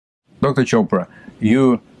Dr. Chopra,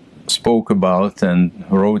 you spoke about and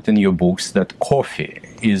wrote in your books that coffee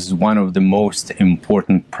is one of the most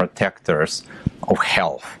important protectors of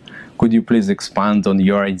health. Could you please expand on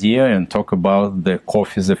your idea and talk about the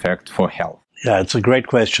coffee's effect for health? Yeah, it's a great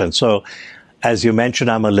question. So, as you mentioned,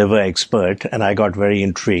 I'm a liver expert, and I got very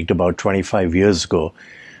intrigued about 25 years ago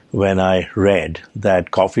when I read that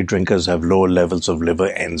coffee drinkers have lower levels of liver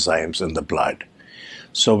enzymes in the blood.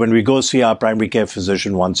 So when we go see our primary care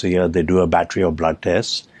physician once a year, they do a battery of blood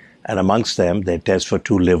tests, and amongst them, they test for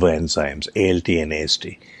two liver enzymes, ALT and AST.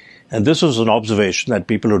 And this was an observation that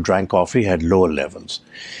people who drank coffee had lower levels.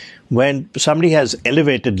 When somebody has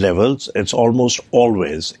elevated levels, it's almost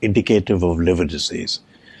always indicative of liver disease.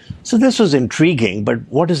 So this was intriguing, but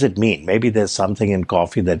what does it mean? Maybe there's something in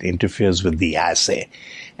coffee that interferes with the assay,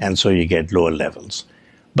 and so you get lower levels.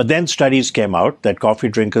 But then studies came out that coffee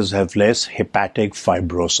drinkers have less hepatic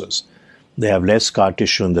fibrosis. They have less scar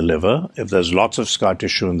tissue in the liver. If there's lots of scar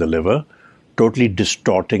tissue in the liver, totally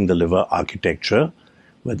distorting the liver architecture,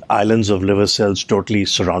 with islands of liver cells totally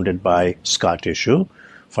surrounded by scar tissue,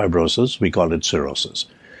 fibrosis, we call it cirrhosis.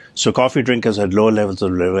 So coffee drinkers had lower levels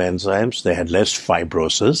of liver enzymes, they had less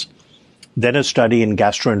fibrosis. Then a study in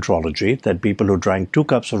gastroenterology that people who drank 2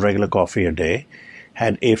 cups of regular coffee a day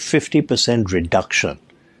had a 50% reduction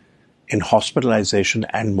in hospitalization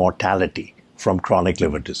and mortality from chronic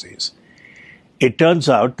liver disease. It turns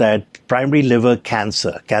out that primary liver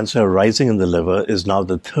cancer arising in the liver, is now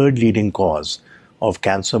the 3rd leading cause of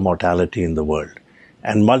cancer mortality in the world.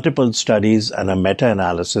 And multiple studies and a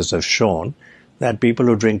meta-analysis have shown that people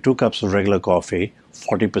who drink 2 cups of regular coffee,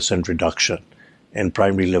 40% reduction in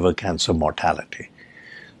primary liver cancer mortality.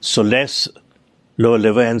 So less lower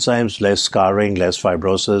liver enzymes, less scarring, less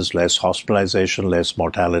fibrosis, less hospitalization, less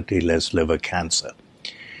mortality, less liver cancer.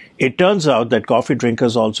 It turns out that coffee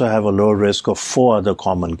drinkers also have a lower risk of 4 other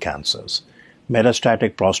common cancers: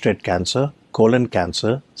 metastatic prostate cancer, colon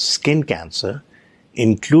cancer, skin cancer,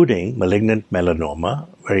 including malignant melanoma,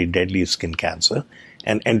 very deadly skin cancer,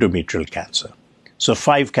 and endometrial cancer. So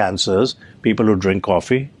 5 cancers, people who drink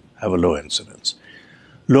coffee have a low incidence.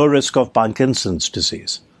 Low risk of Parkinson's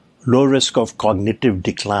disease, low risk of cognitive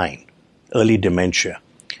decline, early dementia,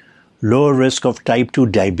 lower risk of type 2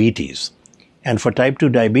 diabetes. And for type 2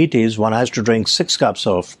 diabetes, one has to drink 6 cups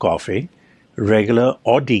of coffee, regular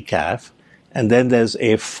or decaf, and then there's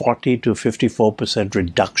a 40 to 54%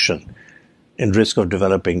 reduction in risk of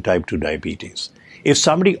developing type 2 diabetes. If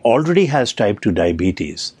somebody already has type 2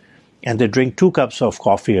 diabetes and they drink 2 cups of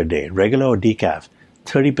coffee a day, regular or decaf,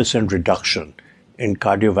 30% reduction in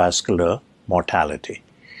cardiovascular mortality.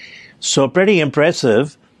 So pretty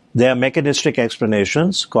impressive. There are mechanistic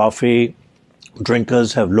explanations. Coffee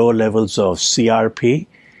drinkers have lower levels of CRP,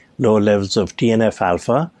 lower levels of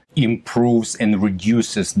TNF-alpha. Improves and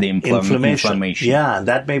reduces the inflammation. Yeah,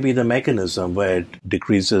 that may be the mechanism where it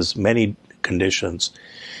decreases many conditions,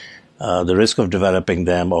 the risk of developing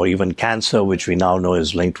them, or even cancer, which we now know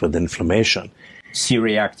is linked with inflammation.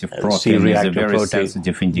 C-reactive protein is a very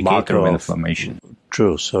sensitive indicator of inflammation.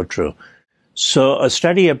 True, so true. So a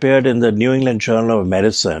study appeared in the New England Journal of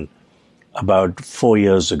Medicine about 4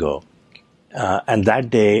 years ago. And that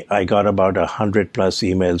day, I got about 100 plus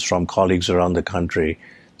emails from colleagues around the country.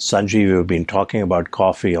 Sanjeev, you've been talking about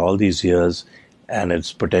coffee all these years and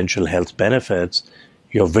its potential health benefits.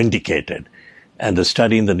 You're vindicated. And the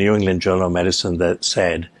study in the New England Journal of Medicine that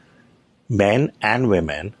said men and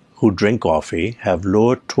women who drink coffee have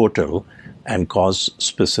lower total and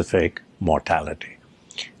cause-specific mortality.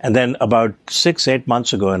 And then about 6-8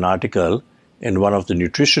 months ago, an article in one of the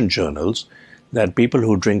nutrition journals that people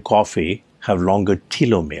who drink coffee have longer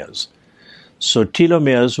telomeres. So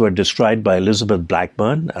telomeres were described by Elizabeth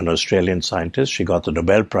Blackburn, an Australian scientist. She got the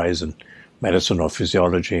Nobel Prize in Medicine or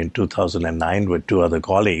Physiology in 2009 with 2 other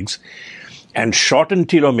colleagues. And shortened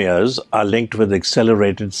telomeres are linked with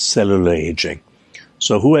accelerated cellular aging.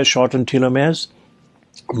 So who has shortened telomeres?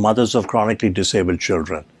 Mothers of chronically disabled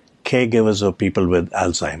children, caregivers of people with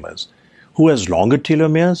Alzheimer's. Who has longer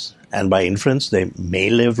telomeres? And by inference, they may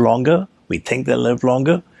live longer. We think they'll live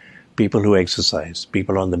longer. People who exercise,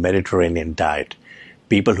 people on the Mediterranean diet,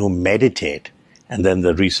 people who meditate, and then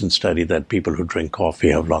the recent study that people who drink coffee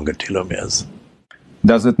have longer telomeres.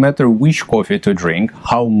 Does it matter which coffee to drink,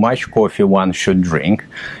 how much coffee one should drink,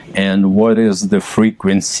 and what is the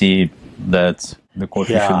frequency that the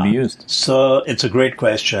coffee should be used? So it's a great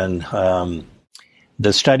question.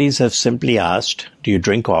 The studies have simply asked, do you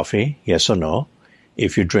drink coffee? Yes or no?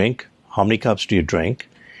 If you drink, how many cups do you drink?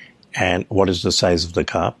 And what is the size of the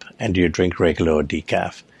cup? And do you drink regular or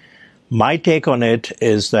decaf? My take on it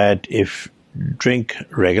is that if drink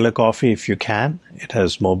regular coffee if you can. It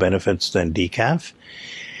has more benefits than decaf.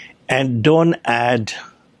 And don't add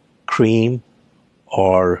cream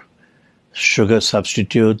or sugar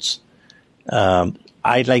substitutes.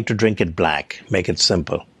 I like to drink it black, make it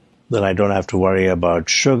simple. Then I don't have to worry about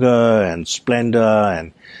sugar and splendor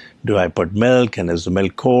and do I put milk and is the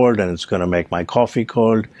milk cold and it's going to make my coffee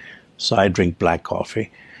cold. So I drink black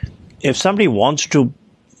coffee. If somebody wants to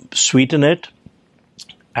sweeten it,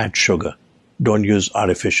 add sugar. Don't use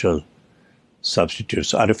artificial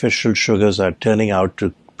substitutes. Artificial sugars are turning out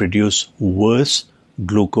to produce worse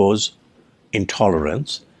glucose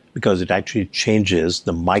intolerance because it actually changes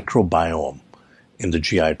the microbiome in the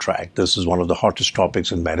GI tract. This is one of the hottest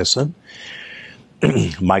topics in medicine.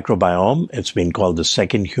 Microbiome, it's been called the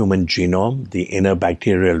second human genome, the inner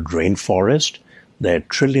bacterial rainforest. There are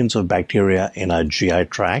trillions of bacteria in our GI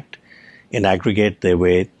tract. In aggregate, they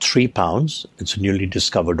weigh 3 pounds. It's a newly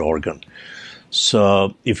discovered organ.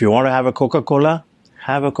 So if you want to have a Coca-Cola,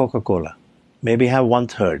 have a Coca-Cola. Maybe have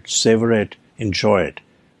 1/3, savor it, enjoy it,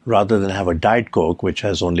 rather than have a Diet Coke, which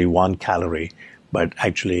has only 1 calorie, but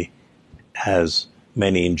actually has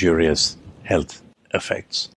many injurious health effects.